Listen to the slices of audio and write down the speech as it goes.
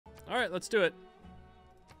All right, let's do it.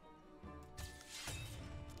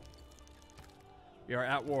 We are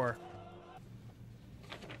at war.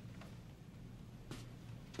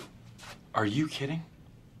 Are you kidding?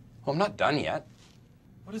 Well, I'm not done yet.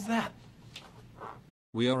 What is that?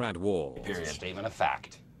 We are at war. Period. Statement of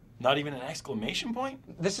fact. Not even an exclamation point?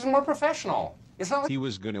 This is more professional. It's not like... He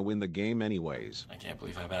was gonna win the game anyways. I can't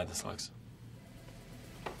believe how bad this looks.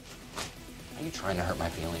 Are you trying to hurt my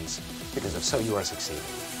feelings? Because if so, you are succeeding.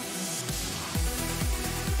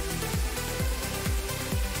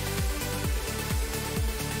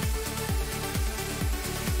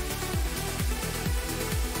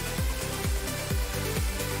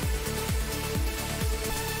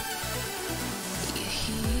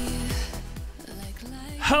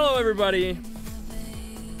 Hello, everybody.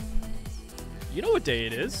 You know what day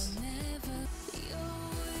it is?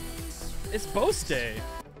 It's Boast Day.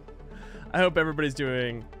 I hope everybody's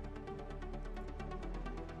doing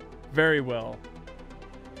very well.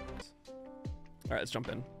 All right, let's jump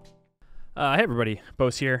in. Hey, everybody.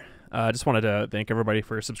 Boast here. Just wanted to thank everybody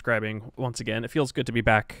for subscribing once again. It feels good to be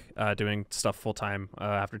back doing stuff full time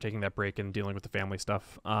after taking that break and dealing with the family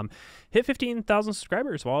stuff. Hit 15,000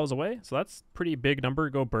 subscribers while I was away, so that's a pretty big number.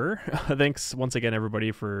 Go Burr. Thanks once again,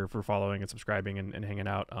 everybody, for following and subscribing and hanging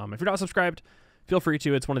out. If you're not subscribed, feel free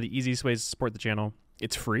to. It's one of the easiest ways to support the channel.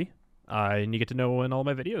 It's free, and you get to know when all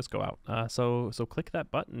my videos go out. So click that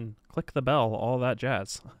button, click the bell, all that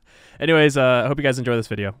jazz. Anyways, I hope you guys enjoy this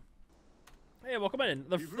video. Hey, welcome in.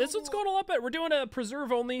 This one's going a lot better. We're doing a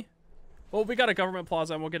preserve only. Well, we got a government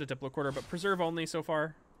plaza and we'll get a diplo quarter, but preserve only so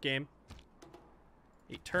far. Game.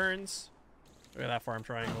 8 turns. Look at that farm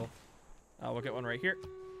triangle. We'll get one right here.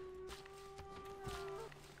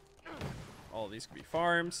 All of these could be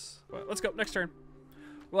farms. But let's go. Next turn.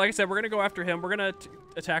 Well, like I said, we're going to go after him. We're going to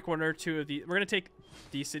attack one or two of the... We're going to take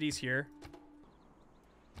these cities here.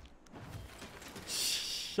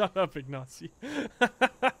 Shut up, Ignacy.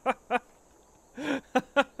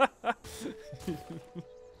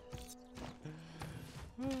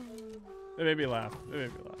 It made me laugh. It made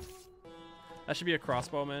me laugh. That should be a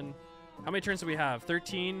crossbowman. How many turns do we have?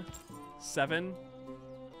 13? 7?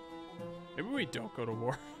 Maybe we don't go to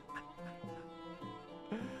war.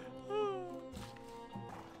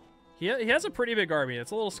 He has a pretty big army. It's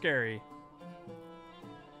a little scary.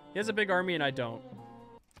 He has a big army and I don't.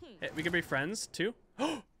 Hey, we can be friends too.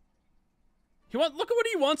 Look at what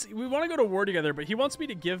he wants. We want to go to war together, but he wants me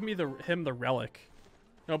to give me him the relic.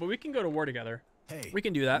 No, but we can go to war together. Hey, we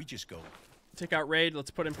can do that. We just go. Take out raid.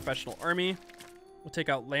 Let's put in professional army. We'll take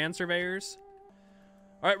out land surveyors.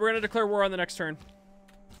 All right, we're gonna declare war on the next turn.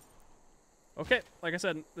 Okay, like I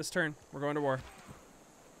said, this turn we're going to war.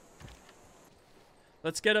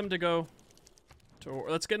 Let's get him to go to war.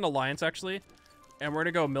 Let's get an alliance actually, and we're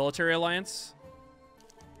gonna go military alliance.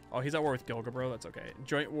 Oh, he's at war with Gilgabro. That's okay.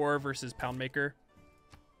 Joint war versus Poundmaker.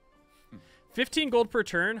 15 gold per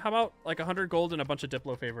turn. How about like 100 gold and a bunch of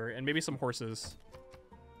Diplo favor and maybe some horses?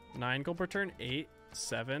 9 gold per turn. 8,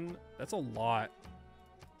 7. That's a lot.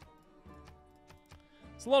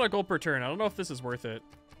 It's a lot of gold per turn. I don't know if this is worth it.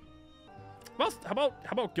 How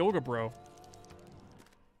about Gilgabro?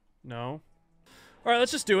 No. All right,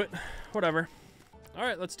 let's just do it. Whatever. All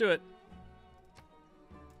right, let's do it.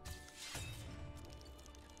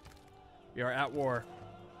 We are at war.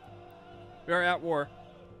 We are at war.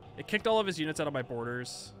 It kicked all of his units out of my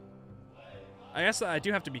borders. I guess I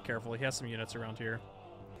do have to be careful. He has some units around here.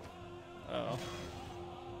 Uh-oh.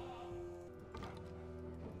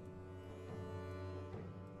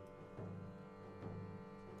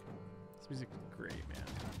 This music is great, man.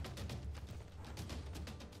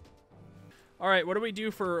 All right, what do we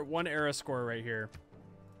do for 1 era score right here?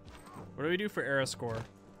 What do we do for era score?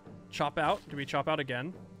 Chop out? Do we chop out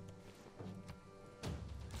again?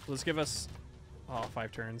 Let's give us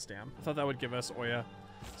 5 turns. Damn, I thought that would give us Oya.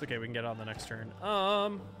 It's okay, we can get it on the next turn.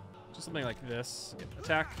 Just something like this.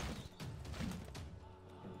 Attack.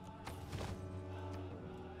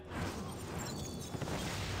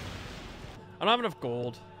 I don't have enough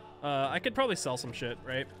gold. I could probably sell some shit,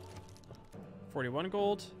 right? 41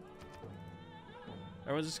 gold.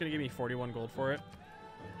 Everyone's just gonna give me 41 gold for it.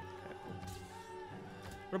 Okay.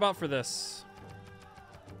 What about for this?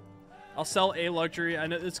 I'll sell a luxury. I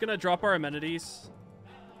know it's gonna drop our amenities.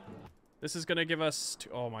 This is gonna give us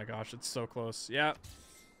oh my gosh, it's so close. Yeah,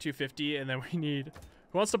 250, and then we need.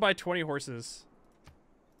 Who wants to buy 20 horses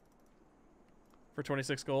for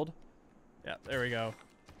 26 gold? Yeah, there we go.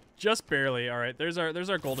 Just barely. All right, there's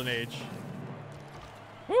our golden age.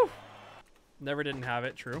 Woo! Never didn't have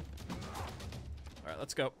it. True. All right,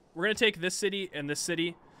 let's go. We're gonna take this city and this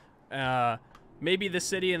city, maybe this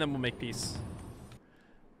city, and then we'll make peace.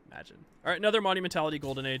 Imagine. All right, another monumentality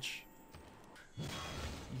golden age.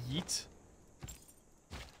 Yeet.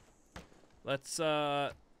 Let's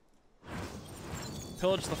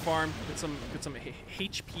pillage the farm. Get some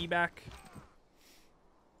HP back.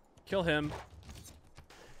 Kill him.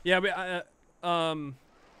 Yeah,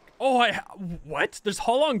 what? There's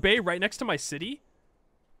Halong Bay right next to my city?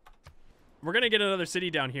 We're gonna get another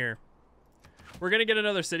city down here. We're gonna get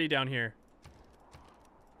another city down here.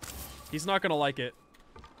 He's not gonna like it.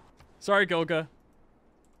 Sorry, Goga.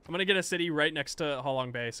 I'm gonna get a city right next to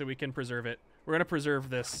Halong Bay so we can preserve it. We're gonna preserve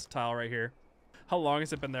this tile right here. How long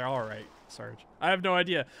has it been there? All right, Sarge. I have no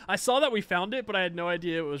idea. I saw that we found it, but I had no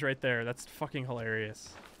idea it was right there. That's fucking hilarious.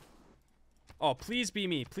 Oh, please be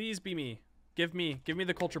me. Please be me. Give me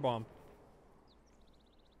the culture bomb.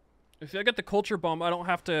 If I get the culture bomb, I don't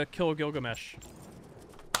have to kill Gilgamesh.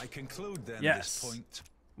 I conclude then yes. this point.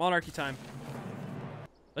 Monarchy time.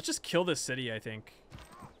 Let's just kill this city, I think.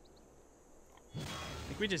 I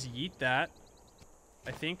think we just yeet that.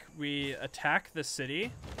 I think we attack the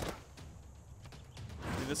city.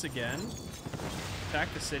 Do this again.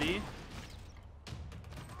 Attack the city.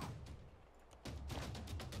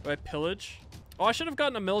 Do I pillage? Oh, I should have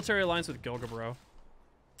gotten a military alliance with Gilga, bro.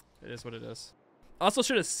 It is what it is. I also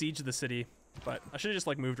should have sieged the city, but I should have just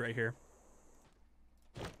like moved right here.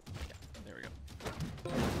 Yeah, there we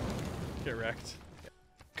go. Get wrecked.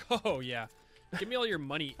 Oh yeah. Give me all your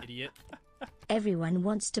money, idiot. Everyone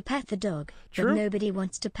wants to pet the dog, True. but nobody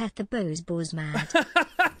wants to pet the boes mad.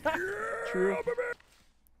 True.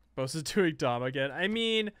 Boss is doing Dom again. I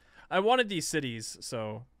mean, I wanted these cities,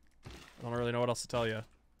 so I don't really know what else to tell you.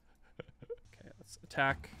 Okay, let's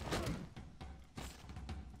attack.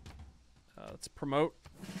 Let's promote.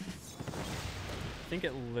 I think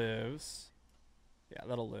it lives. Yeah,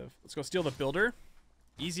 that'll live. Let's go steal the builder.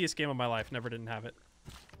 Easiest game of my life. Never didn't have it.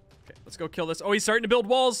 Okay, let's go kill this. Oh, he's starting to build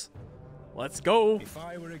walls. Let's go. If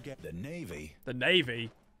I were again the Navy. The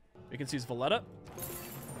Navy. We can use Valletta.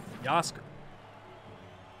 Yasker.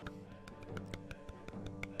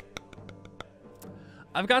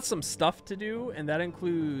 I've got some stuff to do, and that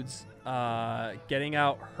includes getting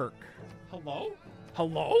out Herc. Hello?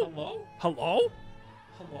 Hello? Hello? Hello?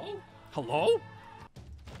 Hello? Hello?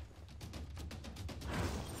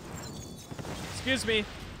 Excuse me.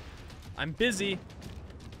 I'm busy.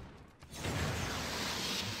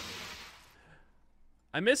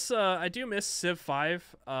 I do miss Civ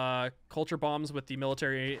 5 culture bombs with the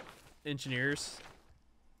military engineers.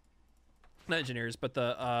 Not engineers, but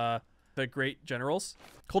the great generals.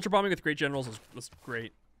 Culture bombing with great generals was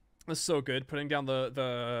great. It was so good. Putting down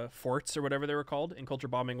the forts or whatever they were called and culture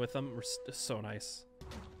bombing with them were so nice.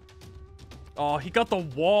 Oh, he got the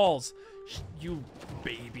walls. You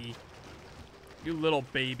baby. You little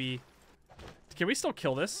baby. Can we still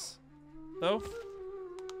kill this, though?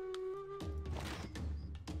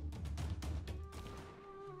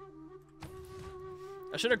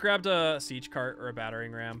 I should have grabbed a siege cart or a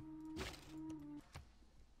battering ram.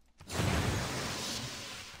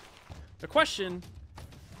 The question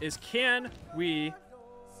is, can we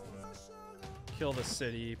kill the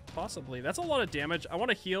city? Possibly. That's a lot of damage. I want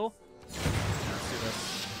to heal. Let's do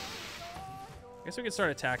this. I guess we can start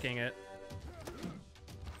attacking it.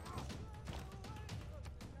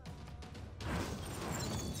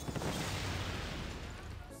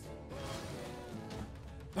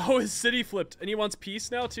 Oh, his city flipped, and he wants peace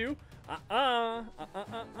now too? Alright.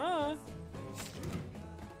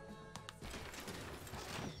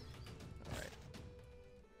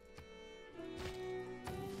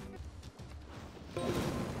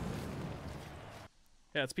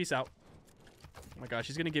 Yeah, it's peace out. Oh my gosh,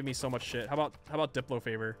 he's gonna give me so much shit. How about Diplo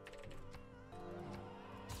favor?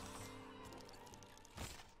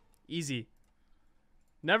 Easy.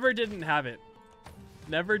 Never didn't have it.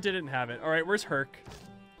 Never didn't have it. Alright, where's Herc?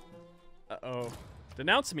 Uh-oh.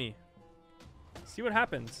 Denounce me. See what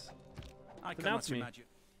happens. Denounce me.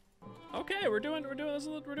 Okay, we're doing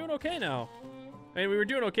okay now. I mean, we were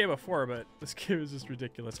doing okay before, but this game is just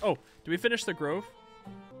ridiculous. Oh, do we finish the Grove?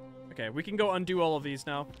 Okay, we can go undo all of these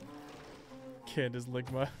now. Candace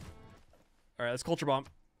Ligma. Alright, let's culture bomb.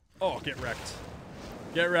 Oh, get wrecked.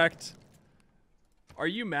 Get wrecked. Are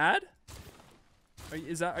you mad?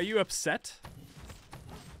 Are you upset?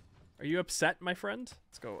 Are you upset, my friend?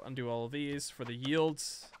 Let's go undo all of these for the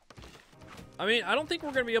yields. I mean, I don't think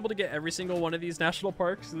we're going to be able to get every single one of these national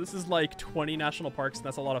parks. This is like 20 national parks, and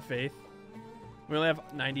that's a lot of faith. We only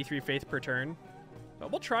have 93 faith per turn. But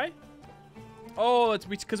we'll try. Oh, it's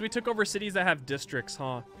because we took over cities that have districts,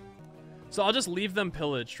 huh? So I'll just leave them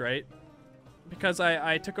pillaged, right? Because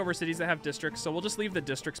I took over cities that have districts, so we'll just leave the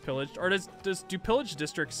districts pillaged. Or do pillaged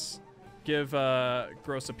districts give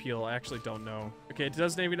gross appeal? I actually don't know. Okay, it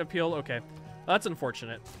does Navy appeal. Okay, that's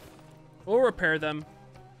unfortunate. We'll repair them.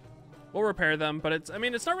 We'll repair them, but it's, I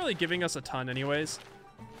mean, it's not really giving us a ton anyways.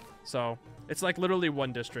 So it's like literally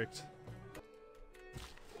one district.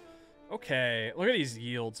 Okay, look at these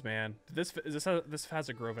yields, man. This has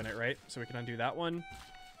a grove in it, right? So we can undo that one.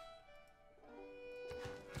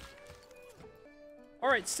 All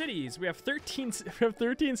right, cities. We have 13. We have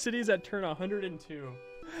 13 cities at turn 102.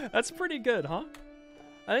 That's pretty good, huh?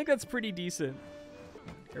 I think that's pretty decent.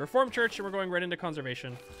 Okay, Reformed Church, and we're going right into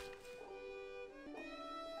conservation.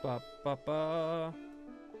 Ba, ba, ba.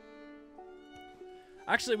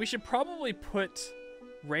 Actually, we should probably put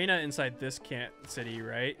Reina inside this city,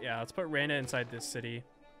 right? Yeah, let's put Reina inside this city.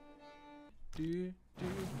 Why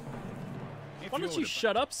don't you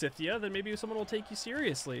shut up, Scythia? Then maybe someone will take you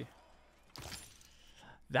seriously.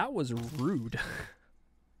 That was rude.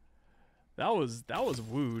 that was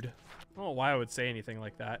wooed. I don't know why I would say anything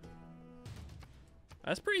like that.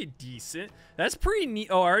 That's pretty decent. That's pretty neat.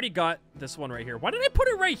 Oh, I already got this one right here. Why did I put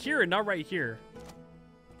it right here and not right here?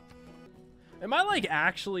 Am I like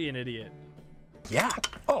actually an idiot? Yeah.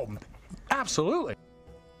 Oh, absolutely.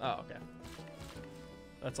 Oh, okay.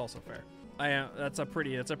 That's also fair. I am. That's a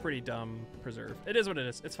pretty dumb preserve. It is what it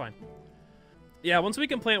is. It's fine. Yeah, once we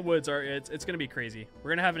can plant woods, it's gonna be crazy. We're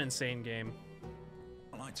gonna have an insane game.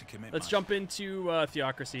 I like to commit. Let's jump into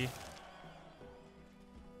theocracy.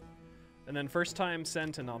 And then first time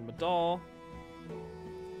sent to non-Madal.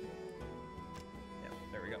 Yeah,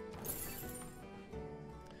 there we go.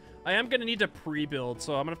 I am gonna need to pre-build,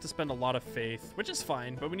 so I'm gonna have to spend a lot of faith, which is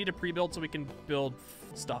fine, but we need to pre-build so we can build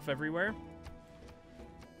stuff everywhere.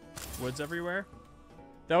 Woods everywhere.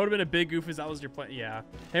 That would have been a big goof if that was your plan. Yeah.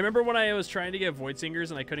 Hey, remember when I was trying to get Void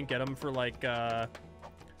Singers and I couldn't get them for like, I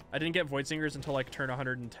didn't get Void Singers until like turn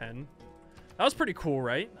 110. That was pretty cool,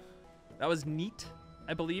 right? That was neat,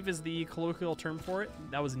 I believe is the colloquial term for it.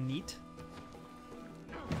 That was neat.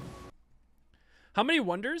 How many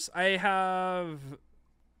wonders? I have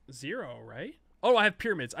 0, right? Oh, I have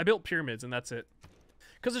pyramids. I built pyramids and that's it.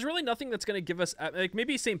 Because there's really nothing that's going to give us, like,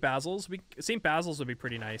 maybe St. Basil's. St. Basil's would be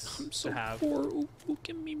pretty nice to have. Poor. Ooh,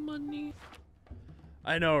 give me money.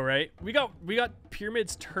 I know, right? We got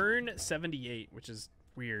pyramids turn 78, which is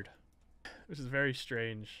weird. Which is very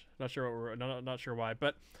strange. Not sure what we're, not sure why.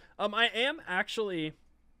 But I am going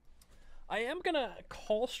to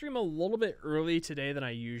call stream a little bit early today than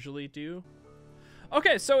I usually do.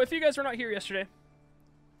 Okay, so if you guys were not here yesterday,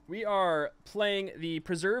 we are playing the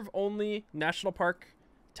Preserve Only National Park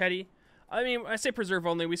Teddy. I mean, I say preserve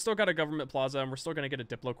only. We still got a government plaza, and we're still going to get a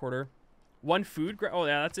Diplo quarter. One food? Oh,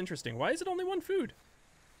 yeah, that's interesting. Why is it only one food?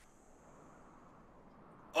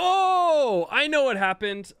 Oh, I know what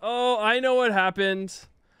happened. Oh, I know what happened.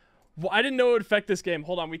 Well, I didn't know it would affect this game.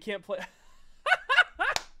 Hold on, we can't play.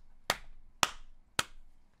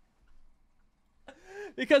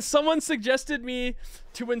 Because someone suggested me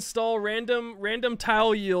to install random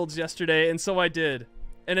tile yields yesterday, and so I did.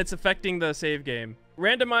 And it's affecting the save game.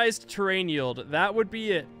 Randomized terrain yield. That would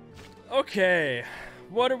be it. Okay.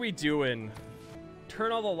 What are we doing?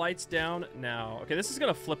 Turn all the lights down now. Okay, this is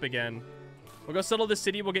going to flip again. We'll go settle the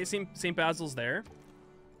city. We'll get St. Basil's there.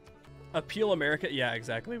 Appeal America. Yeah,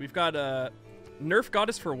 exactly. We've got a Nerf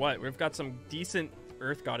Goddess for what? We've got some decent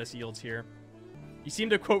Earth Goddess yields here. You seem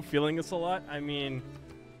to quote feeling this a lot. I mean,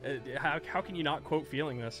 how can you not quote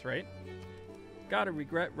feeling this, right? Gotta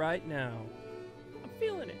regret right now. I'm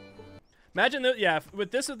feeling it. Imagine that, yeah,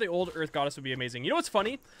 with this with the old Earth Goddess would be amazing. You know what's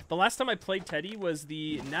funny? The last time I played Teddy was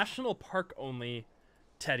the National Park only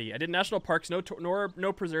Teddy. I did National Parks, no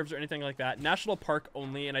preserves or anything like that. National Park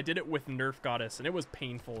only, and I did it with Nerf Goddess, and it was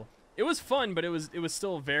painful. It was fun, but it was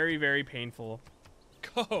still very, very painful.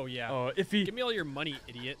 Oh, yeah. Oh, iffy. Give me all your money,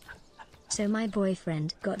 idiot. So my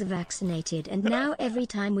boyfriend got vaccinated and now every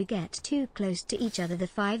time we get too close to each other the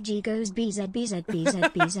 5G goes BZ, BZ,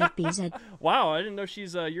 BZ, BZ, BZ. Wow, I didn't know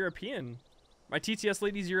she's European. My TTS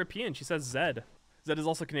lady's European. She says Zed. Zed is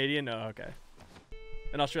also Canadian? Oh, okay.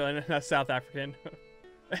 And Australian, that's South African.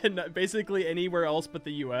 And basically anywhere else but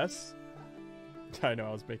the US. I know,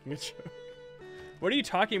 I was making a joke. What are you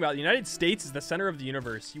talking about? The United States is the center of the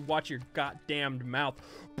universe. You watch your goddamned mouth,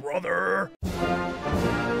 brother!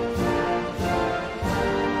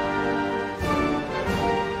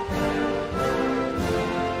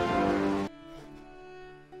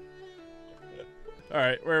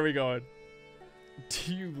 Alright, where are we going?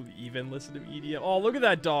 Do you even listen to EDM? Oh, look at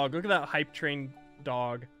that dog. Look at that hype train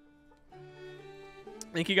dog.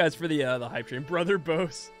 Thank you guys for the hype train. Brother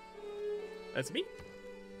Bose. That's me.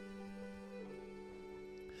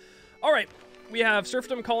 Alright, we have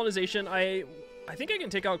serfdom colonization. I I think I can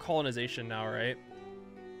take out colonization now, right?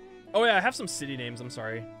 Oh yeah, I have some city names, I'm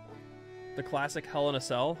sorry. The classic Hell in a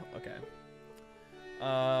Cell? Okay.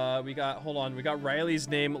 We got, hold on, we got Riley's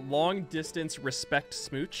name, Long Distance Respect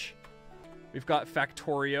Smooch. We've got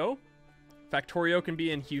Factorio. Factorio can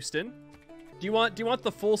be in Houston. Do you want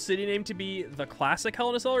the full city name to be the classic Hell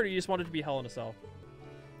in a Cell, or do you just want it to be Hell in a Cell?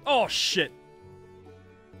 Oh shit.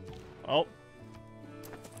 Oh.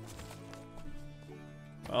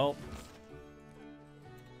 Well.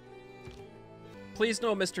 Please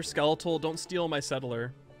no, Mr. Skeletal, don't steal my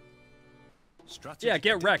settler. Yeah,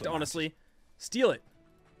 get wrecked, honestly. Steal it.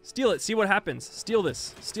 Steal it, see what happens. Steal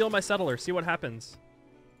this. Steal my settler, see what happens.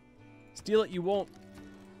 Steal it, you won't.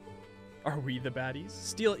 Are we the baddies?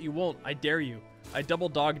 Steal it, you won't. I dare you. I double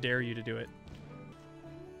dog dare you to do it.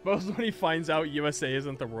 Most when he finds out USA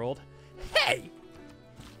isn't the world. Hey!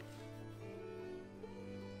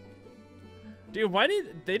 Dude, why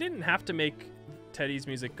did they didn't have to make Teddy's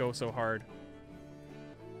music go so hard?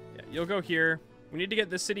 Yeah, you'll go here. We need to get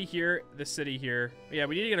this city here, this city here. Yeah,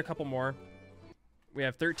 we need to get a couple more. We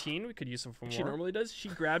have 13. We could use some for more. She normally does. She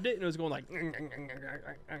grabbed it and it was going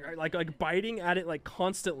like biting at it like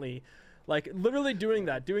constantly. Like literally doing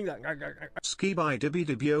that. Ski by dibby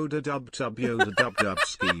dib yoda dub tub yoda dub dub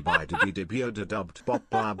ski by dibby dib yoda dubbed bop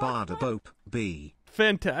ba ba da bope b.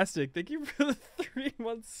 Fantastic. Thank you for the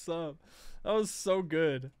 3-month sub. That was so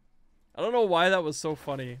good. I don't know why that was so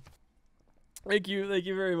funny. Thank you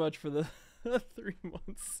very much for the 3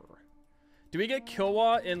 months. Do we get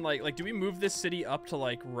Kilwa in like do we move this city up to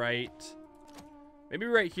like right? Maybe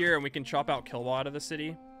right here and we can chop out Kilwa out of the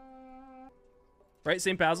city. Right,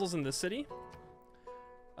 St. Basil's in this city.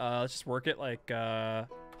 Let's just work it like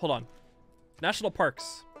hold on. National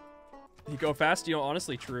parks. You go fast, you know,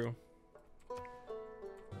 honestly true.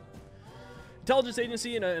 Intelligence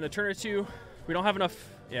agency in a turn or two. We don't have enough.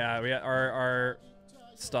 Yeah, our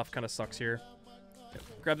stuff kind of sucks here. Okay,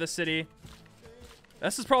 grab this city.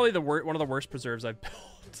 This is probably one of the worst preserves I've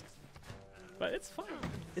built. But it's fine.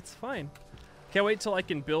 It's fine. Can't wait till I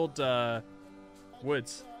can build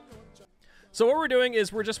woods. So what we're doing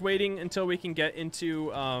is we're just waiting until we can get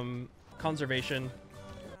into conservation.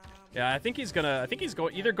 Yeah, I think he's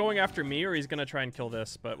either going after me or he's gonna try and kill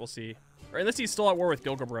this, but we'll see. Or unless he's still at war with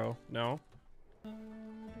Gilgabro. No.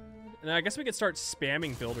 And I guess we could start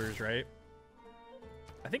spamming builders, right?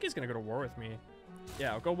 I think he's gonna go to war with me.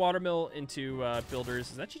 Yeah, I'll go watermill into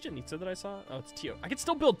builders. Is that Chichen Itza that I saw? Oh, it's TO. I can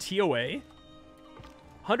still build TOA.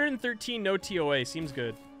 113 no TOA. Seems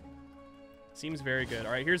good. Seems very good.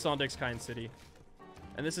 All right, here's Zondik's Kind City.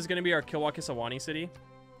 And this is going to be our Kilwa-Kisawani city.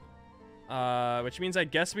 Which means I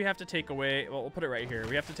guess we have to take away... Well, we'll put it right here.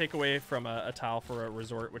 We have to take away from a tile for a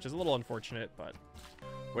resort, which is a little unfortunate, but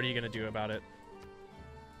what are you going to do about it?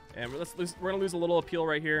 And we're going to lose a little appeal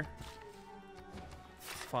right here.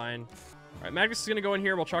 Fine. All right, Magnus is going to go in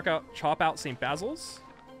here. We'll chop out St. Basil's.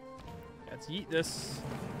 Yeah, let's yeet this.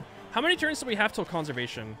 How many turns do we have till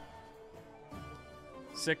conservation?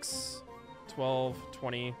 6, 12,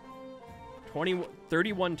 20,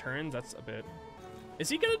 31 turns. That's a bit. Is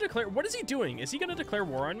he going to declare? What is he doing? Is he going to declare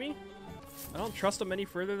war on me? I don't trust him any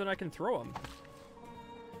further than I can throw him.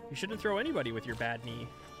 You shouldn't throw anybody with your bad knee.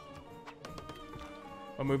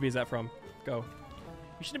 What movie is that from? Go.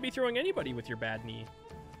 You shouldn't be throwing anybody with your bad knee.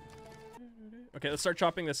 Okay, let's start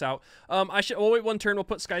chopping this out. We'll wait one turn. We'll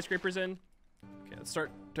put skyscrapers in. Okay, let's start.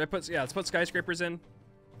 Let's put skyscrapers in.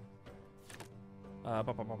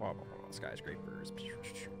 Skyscrapers.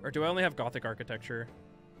 Or do I only have Gothic architecture?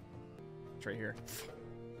 It's right here.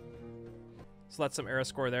 So that's some era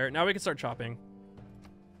score there. Now we can start chopping.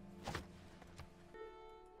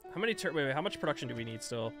 How many wait, how much production do we need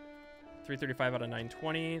still? 335 out of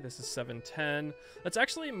 920. This is 710. Let's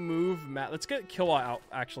actually move let's get Kilwa out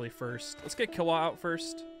actually first. Let's get Kilwa out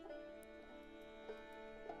first.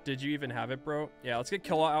 Did you even have it, bro? Yeah, let's get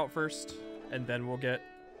Kilwa out first, and then we'll get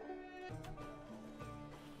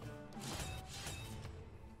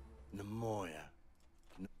Nemoya.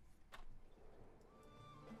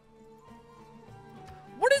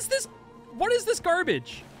 What is this? What is this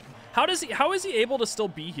garbage? How is he able to still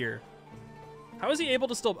be here? How is he able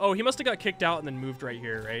to still... Oh, he must have got kicked out and then moved right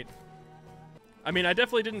here, right? I mean, I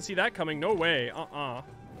definitely didn't see that coming. No way.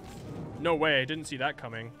 No way. I didn't see that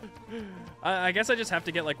coming. I guess I just have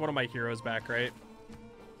to get, like, one of my heroes back, right?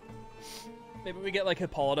 Maybe we get, like,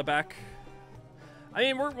 Hippolyta back. I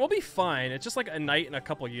mean, we'll be fine. It's just, like, a knight and a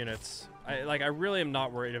couple units. I really am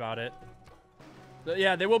not worried about it. But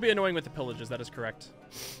yeah, they will be annoying with the pillages. That is correct.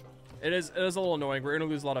 It is a little annoying. We're going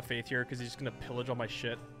to lose a lot of faith here because he's just going to pillage all my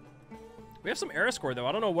shit. We have some era score though.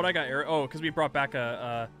 I don't know what I got. Oh, because we brought back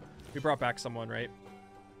someone, right?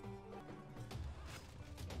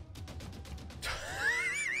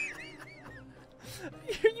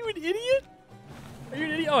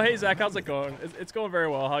 Oh, hey, Zach. How's it going? It's going very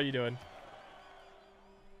well. How you doing?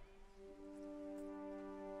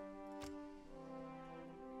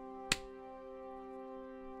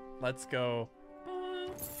 Let's go.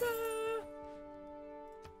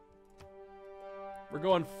 We're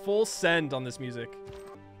going full send on this music.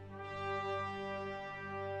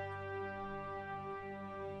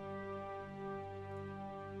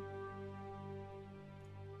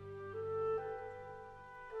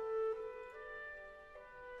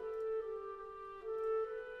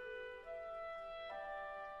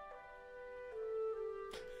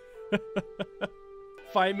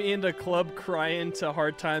 Find me in the club crying to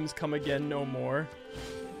hard times come again no more.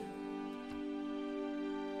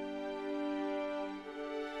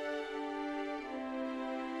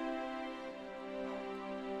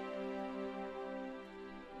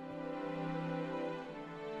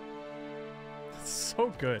 It's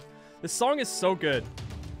so good. This song is so good.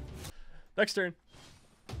 Next turn.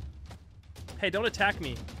 Hey, don't attack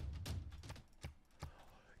me.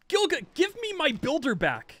 Gilga, give me my builder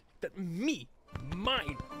back.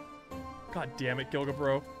 Mine. God damn it, Gilga,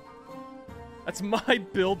 bro. That's my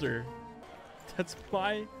builder. That's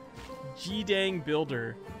my G-dang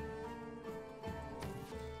builder.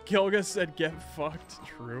 Gilga said, get fucked.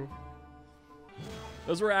 True.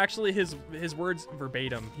 Those were actually his words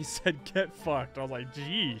verbatim. He said, get fucked. I was like,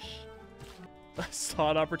 geesh. I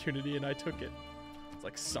saw an opportunity and I took it. It's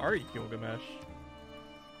like, sorry, Gilgamesh.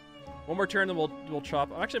 One more turn, then we'll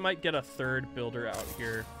chop. I actually might get a third builder out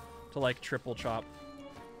here to like triple chop.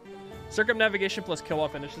 Circumnavigation plus kill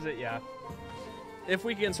off finishes it, yeah. If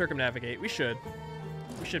we can circumnavigate, we should.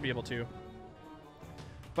 We should be able to.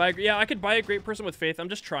 Yeah, I could buy a great person with faith. I'm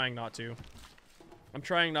just trying not to. I'm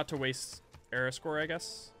trying not to waste era score, I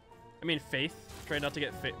guess. I mean faith. Trying not to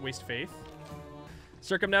get waste faith.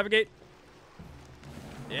 Circumnavigate.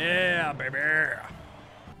 Yeah, baby.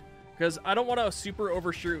 Because I don't want to super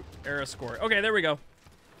overshoot era score. Okay, there we go.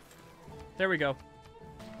 There we go.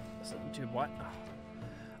 Dude, what?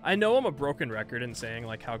 I know I'm a broken record in saying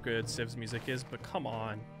like how good Civ's music is, but come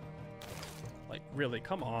on. Like, really,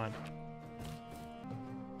 come on.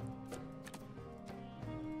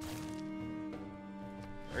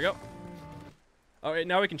 There we go. All right,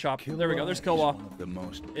 now we can chop. There we go. There's Kilwa. One of the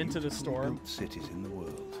most into the storm. Cities in the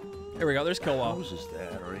world. There we go. There's Kilwa. Houses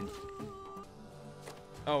there are in.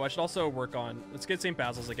 Oh, I should also work on. Let's get St.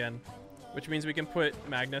 Basil's again, which means we can put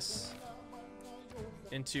Magnus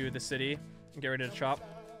into the city and get ready to chop.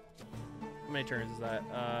 How many turns is that?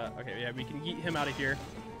 Okay, yeah, we can yeet him out of here.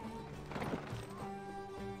 There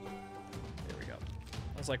we go.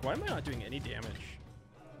 I was like, why am I not doing any damage?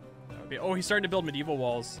 That would be, oh, he's starting to build medieval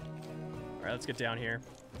walls. All right, let's get down here.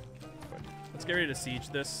 Let's get ready to siege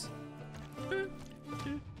this.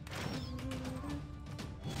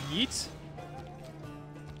 Yeet.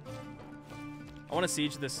 I want to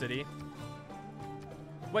siege this city.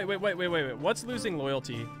 Wait. What's losing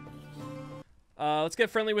loyalty? Let's get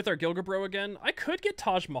friendly with our Gilga bro again. I could get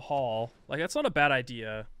Taj Mahal. Like, that's not a bad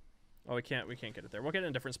idea. Oh, we can't get it there. We'll get it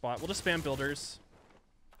in a different spot. We'll just spam builders.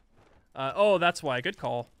 Oh, that's why. Good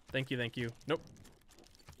call. Thank you. Nope.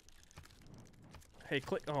 Hey,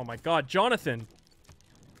 click. Oh my god, Jonathan.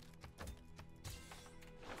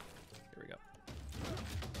 Here we go.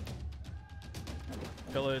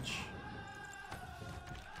 Pillage.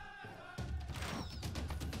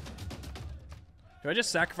 Do I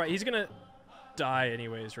just sacrifice? He's gonna die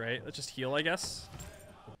anyways, right? Let's just heal, I guess.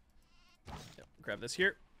 Yep, grab this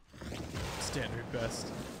here. Standard best.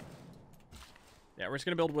 Yeah, we're just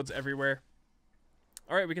gonna build woods everywhere.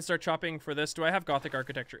 All right, we can start chopping for this. Do I have Gothic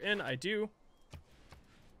architecture in? I do.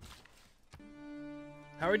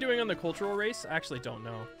 How are we doing on the cultural race? I actually don't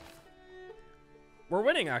know. We're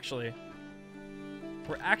winning, actually.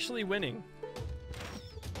 We're actually winning.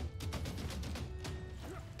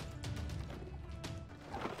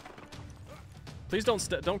 Please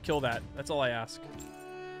don't kill that. That's all I ask.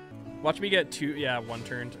 Watch me get one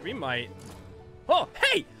turned. We might. Oh,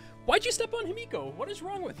 hey! Why'd you step on Himiko? What is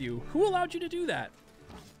wrong with you? Who allowed you to do that?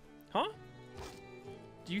 Huh?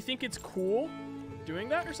 Do you think it's cool doing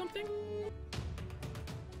that or something?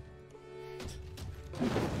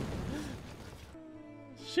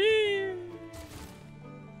 She.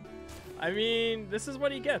 I mean, this is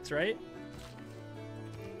what he gets, right?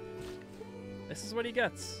 This is what he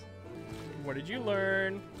gets. What did you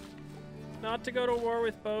learn? Not to go to war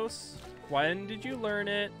with Bos. When did you learn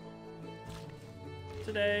it?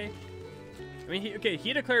 Today. I mean,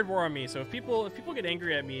 he declared war on me, so if people get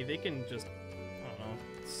angry at me, they can just, I don't know,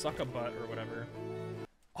 suck a butt or whatever.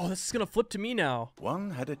 Oh, this is gonna flip to me now. One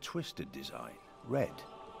had a twisted design, red,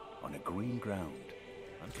 on a green ground.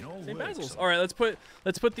 In all St. works, Basil's. All right, let's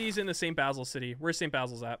put these in the St. Basil's city. Where's St.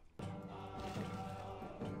 Basil's at?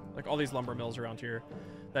 Like all these lumber mills around here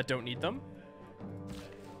that don't need them.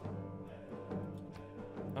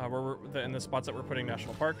 In the spots that we're putting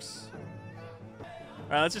national parks. All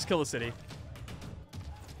right, let's just kill the city.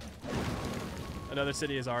 Another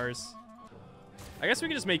city is ours. I guess we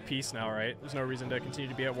can just make peace now, right? There's no reason to continue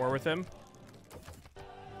to be at war with him.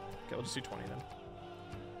 Okay, we'll just do 20 then.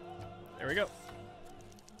 There we go.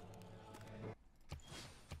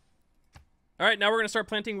 All right, now we're gonna start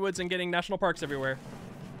planting woods and getting national parks everywhere.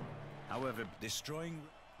 However, destroying.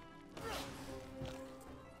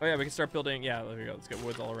 Oh yeah, we can start building. Yeah, there we go. Let's get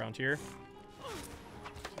woods all around here.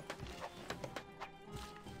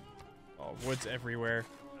 Oh, woods everywhere.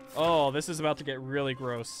 Oh, this is about to get really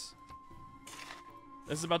gross.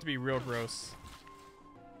 This is about to be real gross.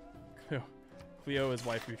 Cleo is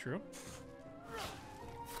waifu, true.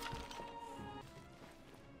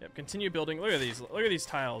 Yep, continue building. Look at these. Look at these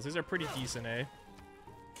tiles. These are pretty decent, eh?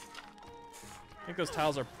 I think those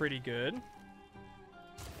tiles are pretty good.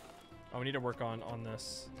 Oh, we need to work on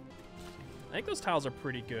this. I think those tiles are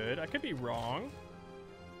pretty good. I could be wrong.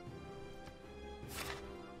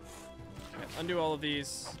 Okay, undo all of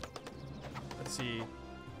these. Let's see.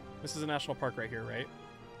 This is a national park right here, right?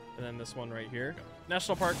 And then this one right here.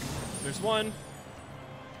 National park. There's one.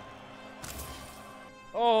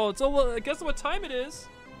 Oh, it's a. Guess what time it is?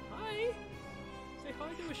 Hi. Say hi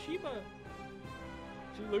to a Shiba.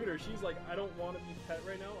 Look at her. She's like, I don't want to be pet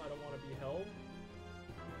right now. I don't want to be held.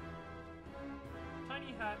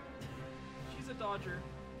 Tiny hat. She's a Dodger.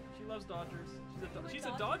 She loves Dodgers. She's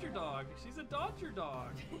a Dodger dog. She's a Dodger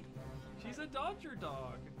dog. She's a Dodger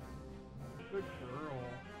dog. Good girl.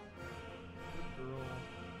 Good girl.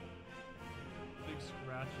 Big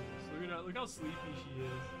scratches. Look at her. Look how sleepy she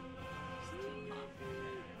is. Sleepy.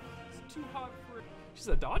 It's too hot for her. She's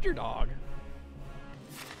a Dodger dog.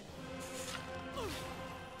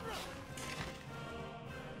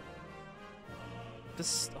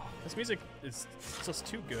 This music is just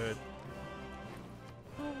too good.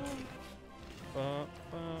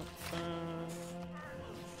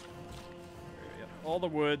 All the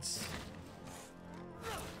woods.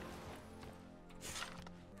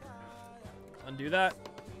 Undo that.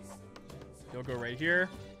 You'll go right here.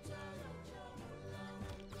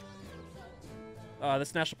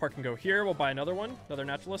 This national park can go here. We'll buy another one. Another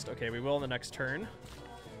naturalist. Okay, we will in the next turn.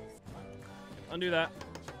 Undo that.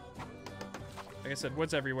 Like I said,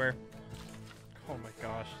 woods everywhere. Oh my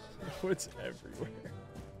gosh. Woods everywhere.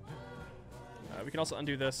 We can also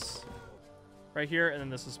undo this right here, and then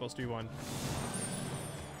this is supposed to be one.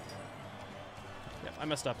 Yeah, I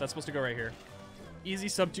messed up. That's supposed to go right here. Easy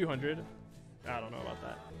sub 200. I don't know about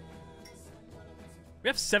that. We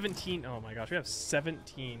have 17. Oh my gosh, we have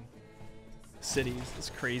 17 cities. It's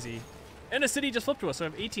crazy. And a city just flipped to us, so I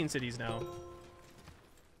have 18 cities now.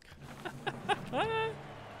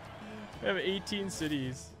 We have 18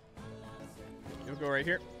 cities. You'll go right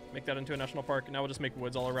here. Make that into a national park. Now we'll just make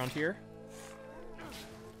woods all around here.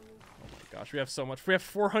 Oh my gosh, we have so much. We have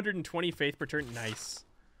 420 faith per turn. Nice.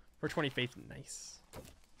 420 faith. Nice.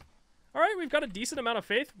 All right, we've got a decent amount of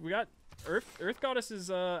faith. We got Earth Goddess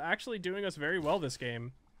is actually doing us very well this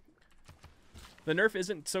game. The nerf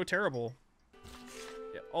isn't so terrible.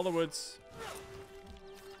 Yeah, all the woods.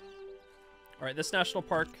 All right, this national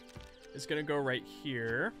park is gonna go right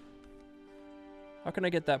here. How can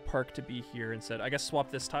I get that park to be here instead? I guess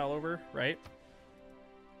swap this tile over, right?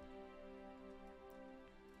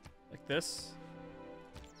 Like this.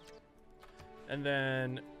 And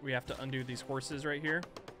then we have to undo these horses right here.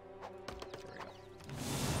 There we go.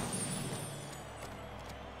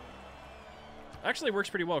 Actually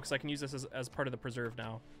works pretty well because I can use this as part of the preserve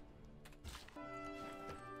now.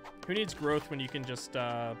 Who needs growth when you can just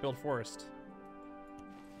build forest?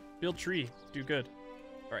 Build tree. Do good.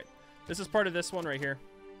 All right. This is part of this one right here.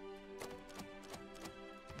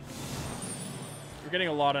 We're getting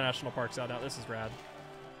a lot of national parks out now. This is rad.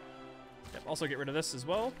 Yep, also get rid of this as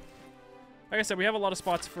well. Like I said, we have a lot of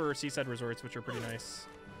spots for seaside resorts, which are pretty nice.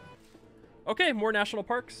 Okay, more national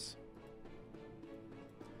parks.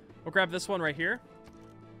 We'll grab this one right here.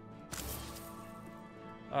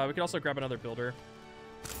 We can also grab another builder.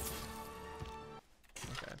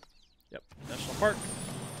 Okay. Yep, national park.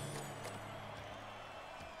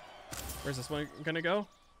 Where's this one gonna go?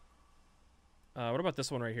 What about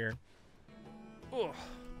this one right here? Ugh.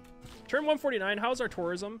 Turn 149. How's our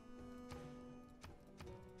tourism?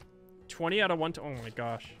 20 out of 1. Oh my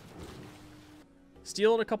gosh.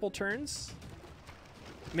 Steal in a couple turns.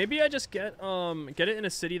 Maybe I just get it in a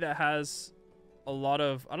city that has a lot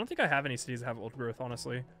of. I don't think I have any cities that have old growth,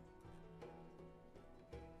 honestly.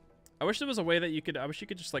 I wish there was a way that you could, I wish you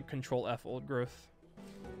could just like control F old growth.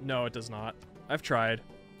 No, it does not. I've tried.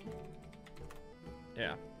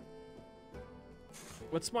 Yeah.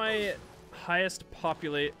 What's my highest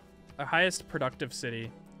highest productive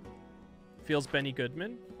city? Feels Benny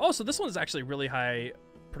Goodman. Oh, so this one is actually really high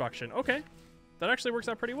production. Okay. That actually works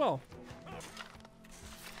out pretty well.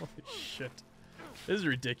 Holy shit. This is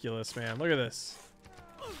ridiculous, man. Look at this.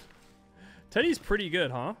 Teddy's pretty good,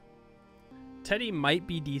 huh? Teddy might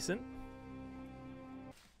be decent.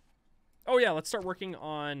 Oh yeah, let's start working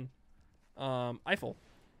on Eiffel.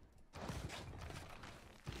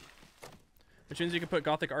 Which means you can put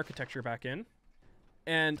Gothic architecture back in.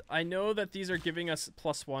 And I know that these are giving us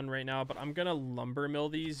 +1 right now, but I'm gonna lumber mill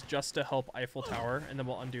these just to help Eiffel Tower, and then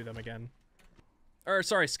we'll undo them again. Or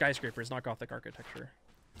sorry, skyscrapers, not Gothic architecture.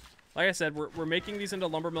 Like I said, we're making these into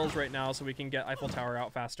lumber mills right now so we can get Eiffel Tower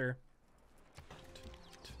out faster.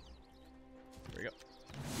 There we go.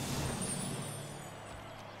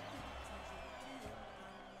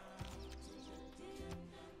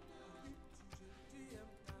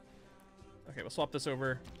 Okay, we'll swap this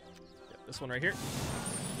over. Yep, this one right here.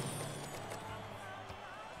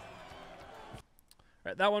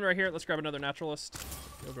 Alright, that one right here. Let's grab another naturalist.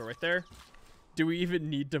 You'll go right there. Do we even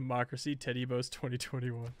need democracy? Teddy Boast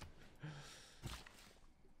 2021.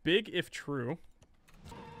 Big if true.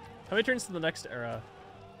 How many turns to the next era?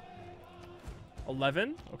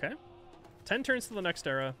 11? Okay. 10 turns to the next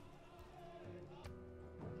era.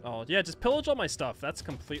 Oh, yeah, just pillage all my stuff. That's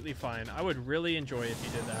completely fine. I would really enjoy if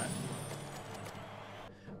you did that.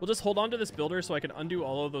 We'll just hold on to this builder so I can undo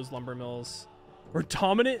all of those lumber mills. We're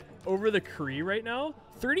dominant over the Cree right now.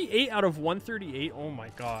 38 out of 138. Oh my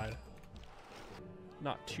god.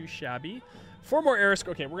 Not too shabby. 4 more Aeros.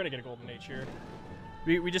 Okay, we're going to get a golden age here.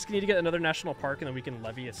 We just need to get another national park and then we can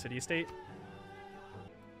levy a city-state.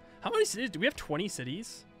 How many cities? Do we have 20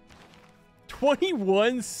 cities?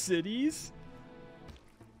 21 cities?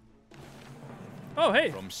 Oh,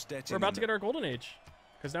 hey. We're about to get our golden age.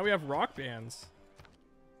 Because now we have rock bands.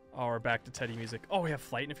 Oh, we're back to Teddy music. Oh, we have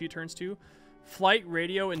flight in a few turns too. Flight,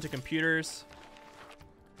 radio into computers.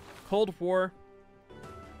 Cold War.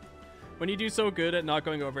 When you do so good at not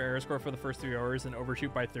going over error score for the first 3 hours and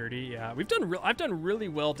overshoot by 30, yeah, I've done really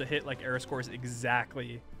well to hit like error scores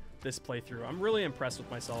exactly this playthrough. I'm really impressed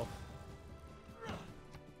with myself.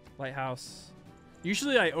 Lighthouse.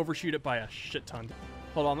 Usually I overshoot it by a shit ton.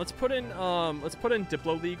 Hold on, let's put in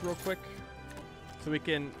Diplo League real quick so we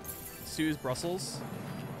can Suze Brussels.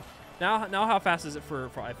 Now how fast is it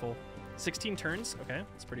for Eiffel? 16 turns. Okay,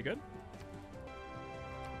 that's pretty good.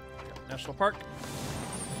 National Park.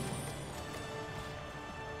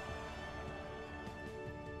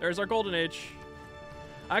 There's our golden age.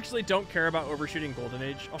 I actually don't care about overshooting golden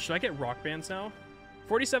age. Oh, should I get rock bands now?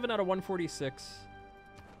 47 out of 146.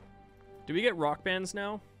 Do we get rock bands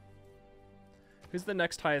now? Who's the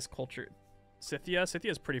next highest culture? Scythia?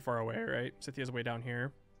 Scythia's pretty far away, right? Scythia's way down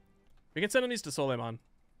here. We can send these to Soleiman.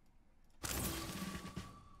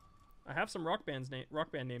 I have some rock band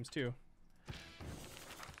names too.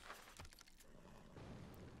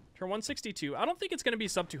 Turn 162. I don't think it's going to be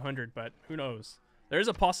sub 200, but who knows? There's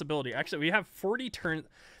a possibility. Actually, we have 40 turns.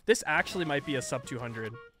 This actually might be a sub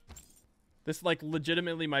 200. This like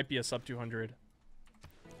legitimately might be a sub 200.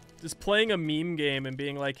 Just playing a meme game and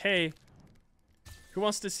being like, hey, who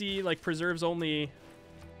wants to see like preserves only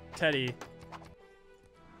Teddy?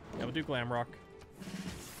 Yeah, we'll do glam rock.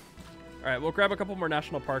 All right, we'll grab a couple more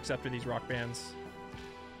national parks after these rock bands.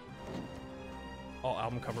 All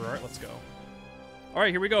album cover art. Let's go. All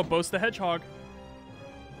right, here we go. Boast the Hedgehog.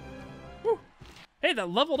 Woo. Hey,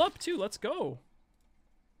 that leveled up too. Let's go.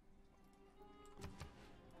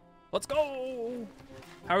 Let's go.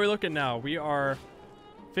 How are we looking now? We are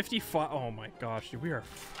 55. Oh my gosh, dude, we are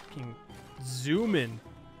fucking zooming.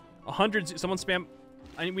 100. Someone spam.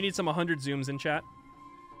 We need some 100 zooms in chat.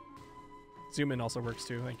 Zoom in also works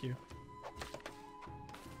too. Thank you.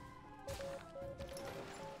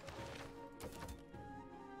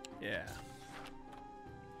 Yeah.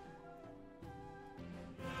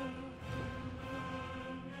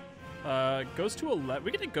 Goes to 11.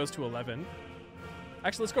 We can take goes to 11.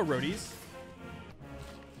 Actually, let's go roadies.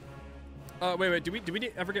 Wait. Do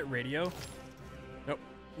we ever get radio? Nope.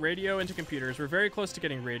 Radio into computers. We're very close to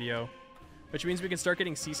getting radio, which means we can start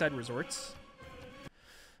getting seaside resorts.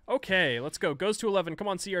 Okay, let's go. Goes to 11. Come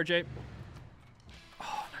on, CRJ.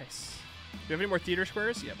 Oh, nice. Do we have any more theater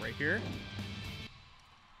squares? Yep, right here.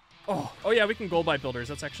 Oh yeah, we can gold buy builders.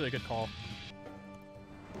 That's actually a good call.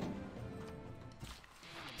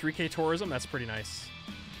 3K tourism. That's pretty nice.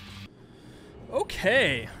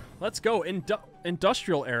 Okay, let's go.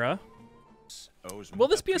 Industrial era. Will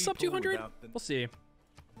this be a sub 200? We'll see.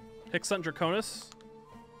 Hixunt Draconis.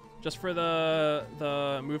 Just for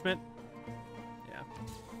the movement. Yeah.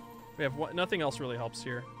 We have nothing else really helps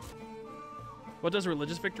here. What does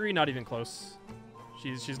Religious Victory? Not even close.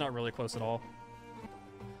 She's not really close at all.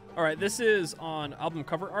 All right, this is on album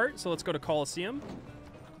cover art, so let's go to Coliseum.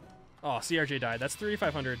 Oh, CRJ died. That's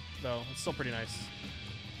 3,500 though. It's still pretty nice.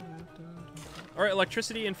 All right,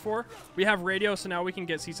 electricity in 4. We have radio, so now we can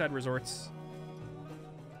get Seaside Resorts.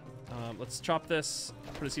 Let's chop this,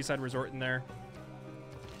 put a Seaside Resort in there.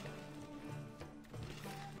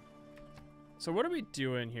 So what are we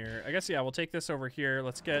doing here? I guess, yeah, we'll take this over here.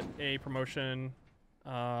 Let's get a promotion.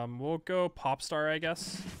 We'll go pop star, I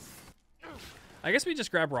guess. I guess we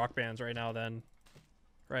just grab rock bands right now then.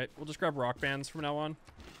 Right, we'll just grab rock bands from now on.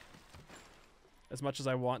 As much as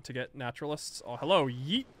I want to get naturalists. Oh, hello,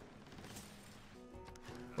 yeet.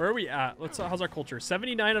 Where are we at? Let's. How's our culture?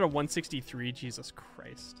 79 out of 163. Jesus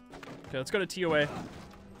Christ. Okay, let's go to TOA.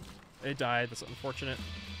 They died. That's unfortunate.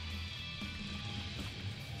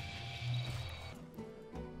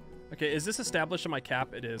 Okay, is this established in my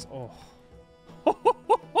cap? It is. Oh.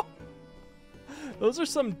 Those are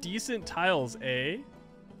some decent tiles, eh?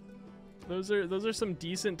 Those are some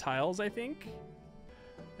decent tiles, I think.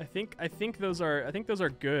 I think those are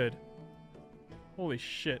good. Holy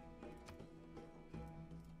shit.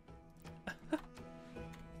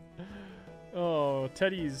 Oh,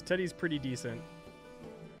 Teddy's pretty decent.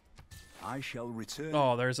 I shall return.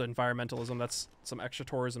 Oh, there's environmentalism. That's some extra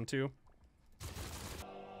tourism too.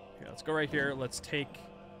 Okay, let's go right here. Let's take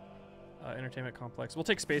entertainment complex. We'll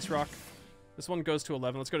take Space Rock. This one goes to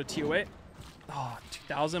 11. Let's go to TOA. Oh,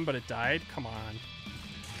 2,000, but it died. Come on.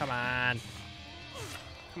 Come on.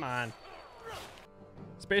 Come on.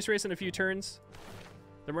 Space race in a few turns.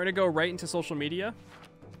 Then we're gonna go right into social media.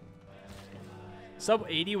 Sub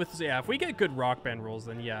 80 with, yeah, if we get good rock band rules,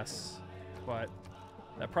 then yes. But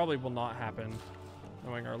that probably will not happen,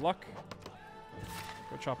 knowing our luck.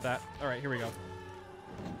 Go chop that. All right, here we go.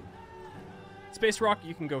 Space Rock,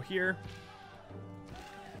 you can go here.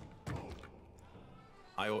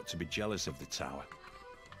 I ought to be jealous of the tower.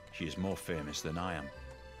 She is more famous than I am.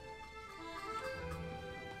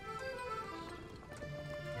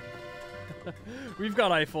 We've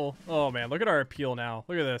got Eiffel. Oh man, look at our appeal now.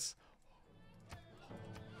 Look at this.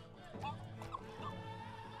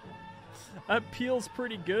 That appeals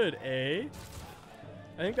pretty good, eh?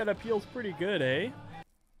 I think that appeals pretty good, eh?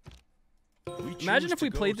 Imagine if we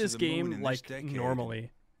played this game like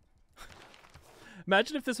normally.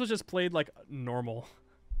 Imagine if this was just played like normal.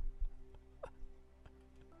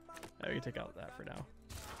 I can take out that for now.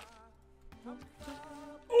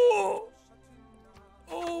 Oh!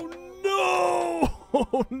 Oh no!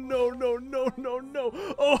 Oh no, no, no, no, no!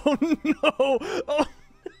 Oh no! Oh no!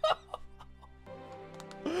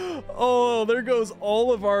 Oh, there goes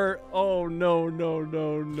all of our. Oh no, no,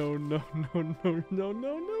 no, no, no, no, no, no, no,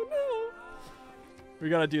 no, no! We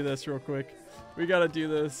gotta do this real quick. We gotta do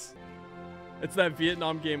this. It's that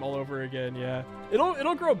Vietnam game all over again. Yeah,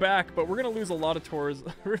 it'll grow back, but we're gonna lose a lot of tours.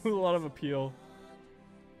 We're gonna lose a lot of appeal.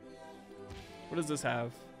 What does this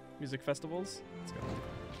have? Music festivals. Let's go. Oh,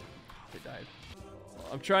 they died.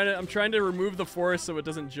 I'm trying to remove the forest so it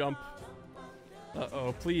doesn't jump.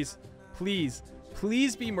 Uh-oh, please, please,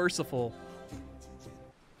 please be merciful.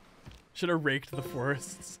 Should have raked the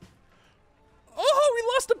forests. Oh, we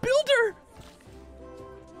lost a builder.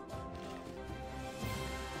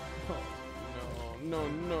 Oh, no,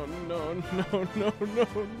 no, no, no, no, no, no,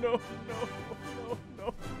 no, no, no,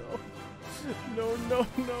 no, no, no, no,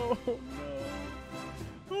 no.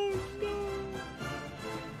 Oh no.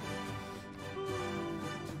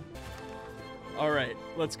 All right,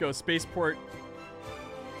 let's go. Spaceport.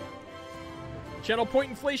 Channel point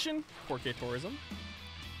inflation. 4K tourism.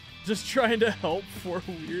 Just trying to help for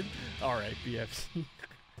weird. All right, BFC.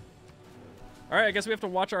 All right, I guess we have to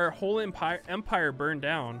watch our whole empire burn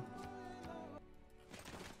down.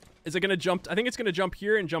 Is it gonna jump? I think it's gonna jump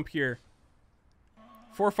here and jump here.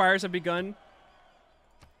 4 fires have begun.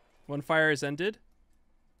 1 fire has ended.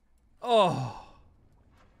 Oh.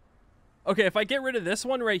 Okay, if I get rid of this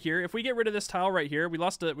one right here, if we get rid of this tile right here, we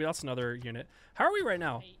lost another unit. How are we right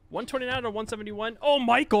now? 129 out of 171. Oh,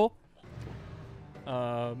 Michael.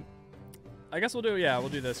 I guess we'll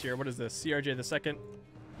do this here. What is this? CRJ the second.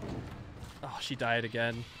 Oh, she died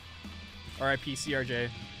again. RIP CRJ.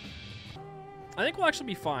 I think we'll actually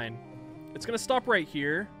be fine. It's gonna stop right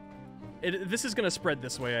here. This is gonna spread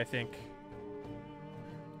this way, I think.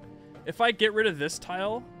 If I get rid of this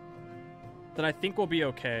tile, then I think we'll be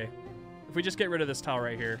okay. If we just get rid of this tile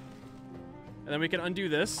right here. And then we can undo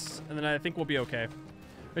this, and then I think we'll be okay.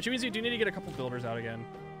 Which means you do need to get a couple builders out again,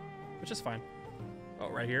 which is fine. Oh,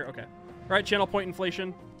 right here? Okay. All right, channel point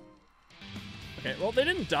inflation. Okay, well, they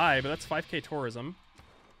didn't die, but that's 5K tourism.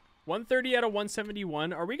 130 out of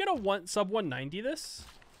 171. Are we gonna want sub 190 this?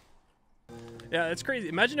 Yeah, it's crazy.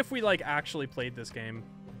 Imagine if we like actually played this game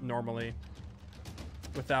normally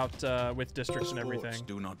without with districts and everything.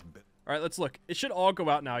 Do not. All right, let's look. It should all go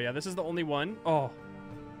out now. Yeah, this is the only one. Oh.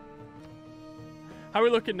 How are we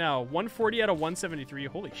looking now? 140 out of 173.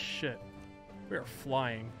 Holy shit. We are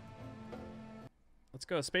flying. Let's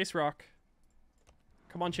go. Space Rock.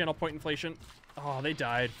 Come on, channel point inflation. Oh, they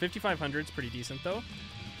died. 5,500 is pretty decent, though.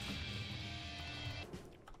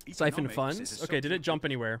 Siphon funds. Okay, did it jump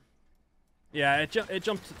anywhere? Yeah, it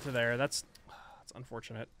jumped to there. That's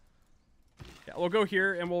unfortunate. Yeah, we'll go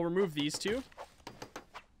here, and we'll remove these two.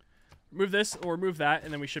 Remove this, or remove that,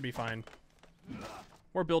 and then we should be fine.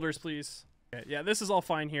 More builders, please. Okay, yeah, this is all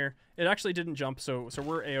fine here. It actually didn't jump, so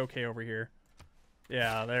we're A-okay over here.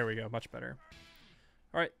 Yeah, there we go. Much better.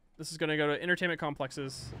 All right, this is going to go to entertainment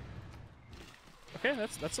complexes. Okay,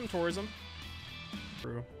 that's some tourism.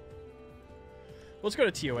 True. Let's go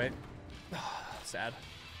to TOA. Sad.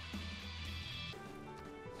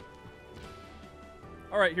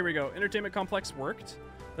 All right, here we go. Entertainment complex worked.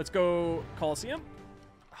 Let's go Coliseum.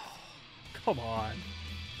 Oh, come on.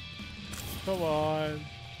 Come on.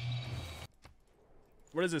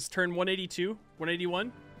 What is this? Turn 182?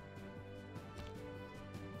 181?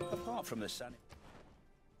 Apart from the sun.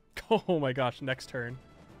 Oh my gosh, next turn.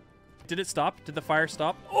 Did it stop? Did the fire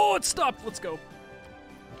stop? Oh, it stopped! Let's go.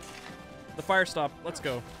 The fire stopped. Let's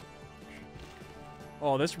go.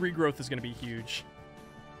 Oh, this regrowth is going to be huge.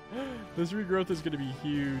 This regrowth is going to be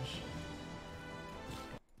huge.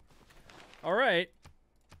 All right.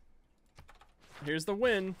 Here's the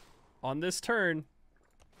win on this turn.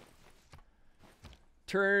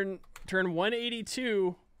 Turn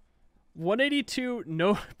 182. 182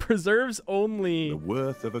 no preserves only. The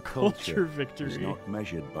worth of a culture victory is not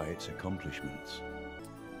measured by its accomplishments.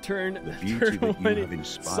 Turn The beauty that you have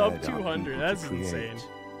sub inspired 200. That's our people to create insane.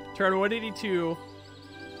 Turn 182.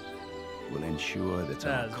 Will ensure that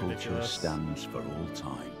our That's culture ridiculous. stands for all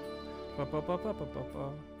time.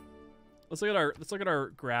 Let's look at our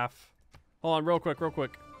graph. Hold on, real quick.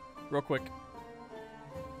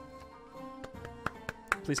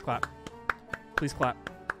 Please clap. Please clap.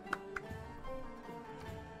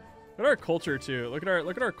 Look at our culture too. Look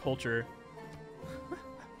at our culture.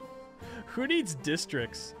 Who needs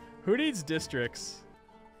districts? Who needs districts?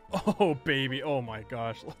 Oh baby. Oh my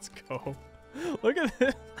gosh. Let's go. Look at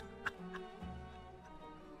this.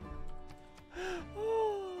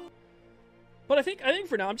 But I think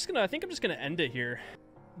for now I'm just gonna end it here.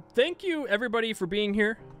 Thank you everybody for being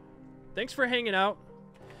here. Thanks for hanging out.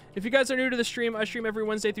 If you guys are new to the stream, I stream every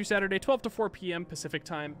Wednesday through Saturday, 12 to 4 p.m. Pacific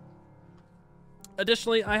time.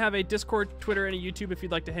 Additionally, I have a Discord, Twitter, and a YouTube if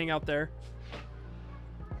you'd like to hang out there.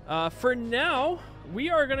 For now, we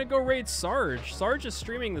are gonna go raid Sarge. Sarge is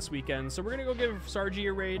streaming this weekend, so we're gonna go give Sargy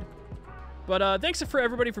a raid. But thanks for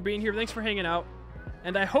everybody for being here. Thanks for hanging out.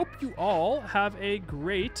 And I hope you all have a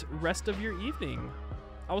great rest of your evening.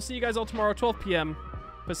 I will see you guys all tomorrow, 12 p.m.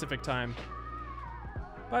 Pacific time.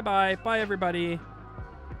 Bye-bye. Bye, everybody.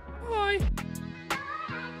 Bye.